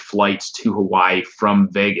direct flights to Hawaii from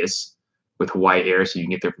Vegas with Hawaii Air, so you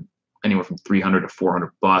can get there anywhere from $300 to $400,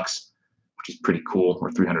 which is pretty cool, or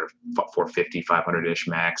 $300, $450, $500-ish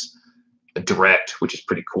max. Direct, which is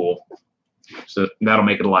pretty cool. So that'll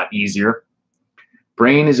make it a lot easier.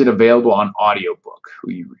 Brain, is it available on audiobook?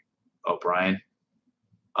 Oh, Brian.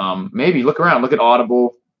 Maybe look around, look at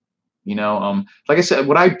Audible. You know, like I said,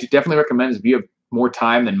 what I definitely recommend is if you have more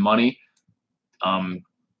time than money,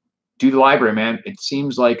 do the library, man. It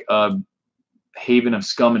seems like a haven of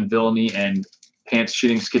scum and villainy and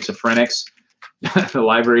pants-shitting schizophrenics. The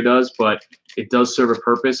library does, but it does serve a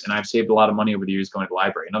purpose, and I've saved a lot of money over the years going to the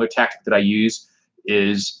library. Another tactic that I use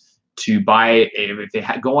is to buy, if they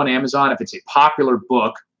go on Amazon, if it's a popular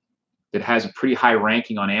book that has a pretty high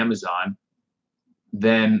ranking on Amazon,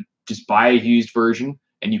 then just buy a used version,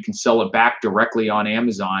 and you can sell it back directly on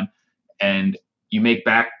Amazon, and you make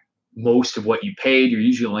back most of what you paid. You're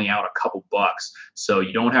usually only out a couple bucks, so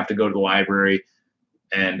you don't have to go to the library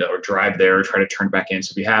or drive there or try to turn back in.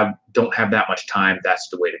 So if you don't have that much time, that's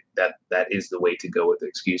the way that is the way to go with it.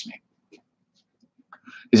 Excuse me.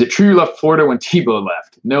 Is it true you left Florida when Tebow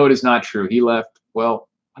left? No, it is not true. He left, well,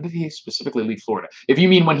 when did he specifically leave Florida? If you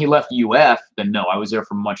mean when he left UF, then no, I was there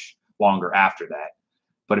for much longer after that.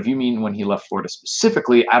 But if you mean when he left Florida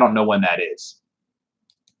specifically, I don't know when that is.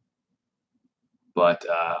 But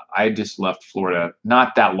I just left Florida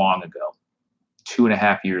not that long ago,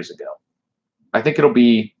 2.5 years ago. I think it'll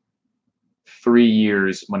be 3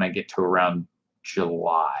 years when I get to around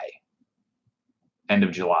July. End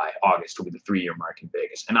of July, August will be the 3-year mark in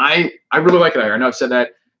Vegas. And I really like it. I know I've said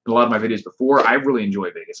that in a lot of my videos before. I really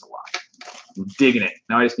enjoy Vegas a lot. I'm digging it.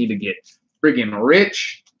 Now I just need to get friggin'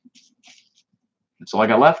 rich. That's all I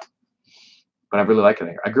got left. But I really like it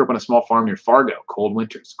here. I grew up on a small farm near Fargo. Cold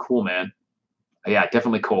winters. Cool, man. Yeah,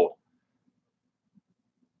 definitely cold.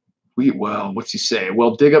 Well, what's he say?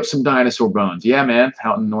 Well, dig up some dinosaur bones. Yeah, man,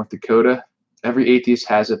 out in North Dakota. Every atheist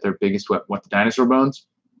has at their biggest what, the dinosaur bones?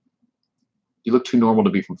 You look too normal to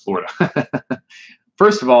be from Florida.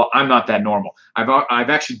 First of all, I'm not that normal. I've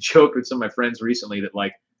actually joked with some of my friends recently that,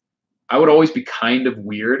 like, I would always be kind of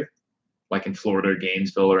weird, like in Florida or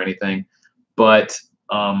Gainesville or anything. But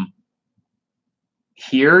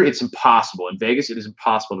here, it's impossible. In Vegas, it is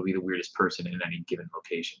impossible to be the weirdest person in any given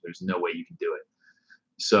location. There's no way you can do it.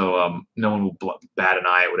 So no one will bat an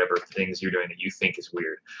eye at whatever things you're doing that you think is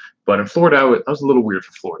weird. But in Florida, I was a little weird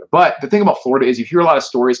for Florida. But the thing about Florida is you hear a lot of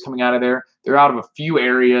stories coming out of there. They're out of a few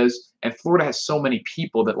areas. And Florida has so many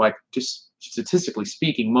people that, like, just statistically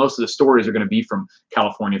speaking, most of the stories are going to be from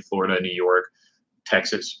California, Florida, New York,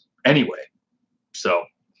 Texas anyway. So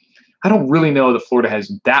I don't really know that Florida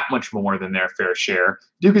has that much more than their fair share.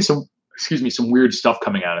 Do get some, excuse me, some weird stuff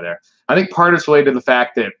coming out of there. I think part of it's related to the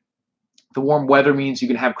fact that the warm weather means you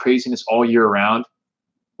can have craziness all year round,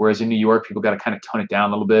 whereas in New York, people got to kind of tone it down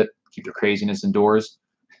a little bit, keep their craziness indoors.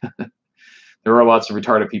 There are lots of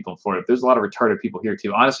retarded people in Florida. There's a lot of retarded people here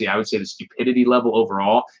too. Honestly, I would say the stupidity level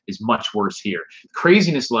overall is much worse here.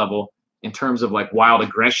 Craziness level in terms of like wild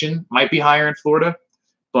aggression might be higher in Florida,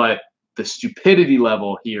 but the stupidity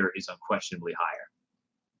level here is unquestionably higher.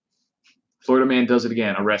 Florida man does it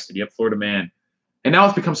again. Arrested. Yep, Florida man. And now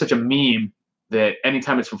it's become such a meme that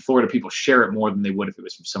anytime it's from Florida, people share it more than they would if it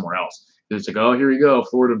was from somewhere else. It's like, oh, here you go,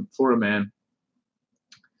 Florida man.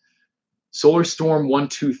 Solar Storm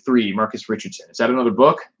 123, Marcus Richardson. Is that another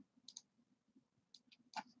book?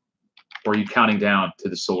 Or are you counting down to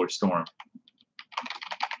the solar storm?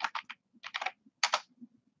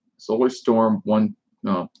 Solar Storm 1.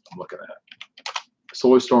 No, I'm looking at it.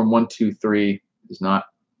 Solar Storm 123 is not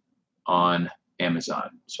on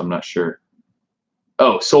Amazon, so I'm not sure.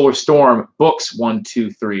 Oh, Solar Storm books 1,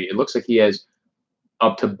 2, 3. It looks like he has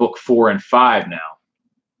up to book 4 and 5 now.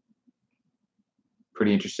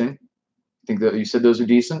 Pretty interesting. I think that you said those are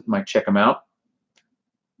decent. Might check them out.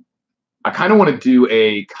 I kind of want to do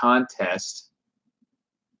a contest,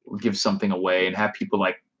 give something away, and have people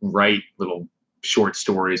like write little short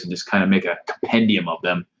stories and just kind of make a compendium of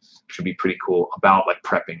them, which would be pretty cool, about like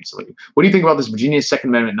prepping. So, like, what do you think about this Virginia Second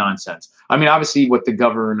Amendment nonsense? I mean, obviously, what the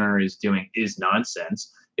governor is doing is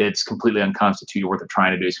nonsense. It's completely unconstitutional. What they're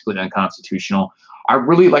trying to do is completely unconstitutional. I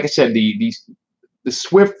really, like I said, the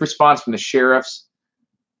swift response from the sheriffs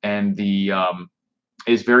and the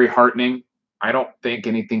is very heartening. I don't think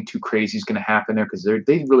anything too crazy is going to happen there because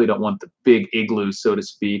they really don't want the big igloo, so to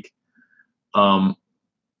speak. But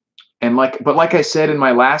like I said in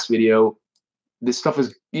my last video, this stuff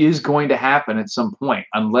is going to happen at some point,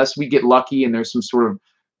 unless we get lucky and there's some sort of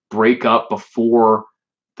breakup before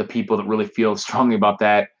the people that really feel strongly about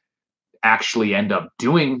that actually end up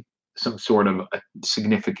doing some sort of a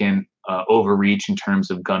significant overreach in terms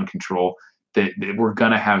of gun control. That we're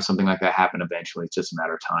going to have something like that happen eventually. It's just a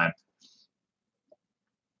matter of time.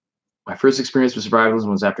 My first experience with survivalism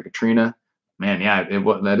was after Katrina. Man, yeah,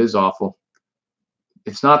 that is awful.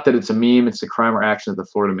 It's not that it's a meme. It's the crime or action that the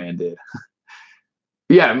Florida man did.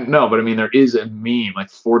 Yeah, no, but I mean, there is a meme. Like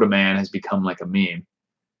Florida man has become like a meme.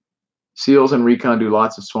 SEALs and Recon do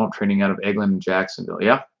lots of swamp training out of Eglin and Jacksonville.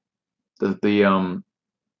 Yeah, the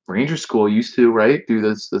Ranger School used to, right, do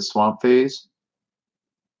the swamp phase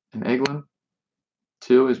in Eglin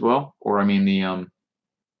too as well. Or I mean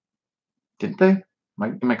didn't they?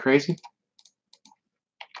 Am I crazy?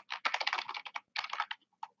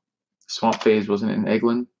 Swamp phase wasn't in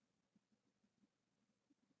Eglin.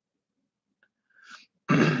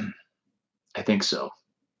 I think so.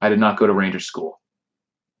 I did not go to Ranger School,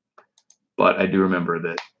 but I do remember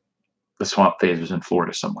that the swamp phase was in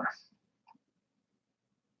Florida somewhere.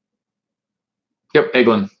 Yep,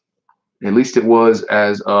 Eglin. At least it was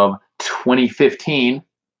as of 2015.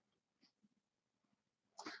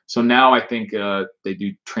 So now I think they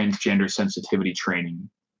do transgender sensitivity training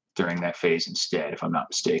during that phase instead, if I'm not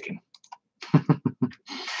mistaken.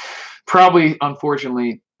 Probably,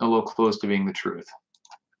 unfortunately, a little close to being the truth.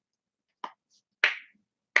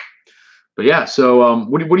 But yeah, so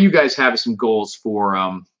what do you guys have as some goals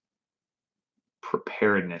for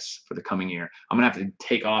preparedness for the coming year? I'm going to have to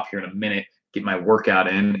take off here in a minute, get my workout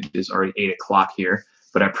in. It is already 8 o'clock here.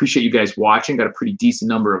 But I appreciate you guys watching. Got a pretty decent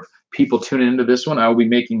number of people tuning into this one. I will be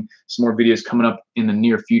making some more videos coming up in the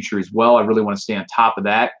near future as well. I really want to stay on top of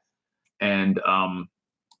that. And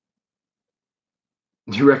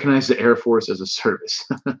do you recognize the Air Force as a service?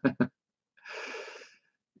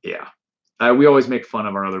 Yeah. We always make fun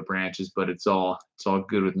of our other branches, but it's all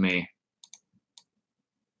good with me.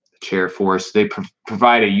 The Air Force, they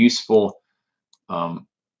provide a useful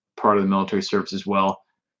part of the military service as well.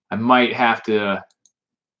 I might have to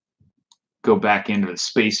go back into the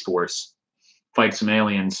Space Force, fight some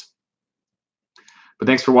aliens. But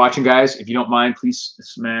thanks for watching, guys. If you don't mind, please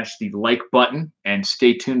smash the like button and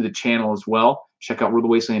stay tuned to the channel as well. Check out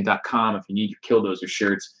rulethewasteland.com if you need your Killdozer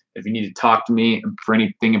shirts. If you need to talk to me for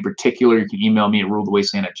anything in particular, you can email me at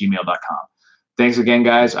rulethewasteland@gmail.com. Thanks again,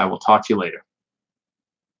 guys. I will talk to you later.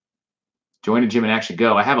 Join a gym and actually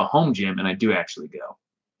go. I have a home gym, and I do actually go.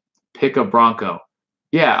 Pick a Bronco.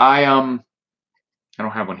 Yeah, I don't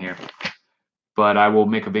have one here, but I will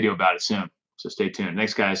make a video about it soon. So stay tuned.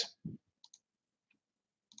 Thanks, guys.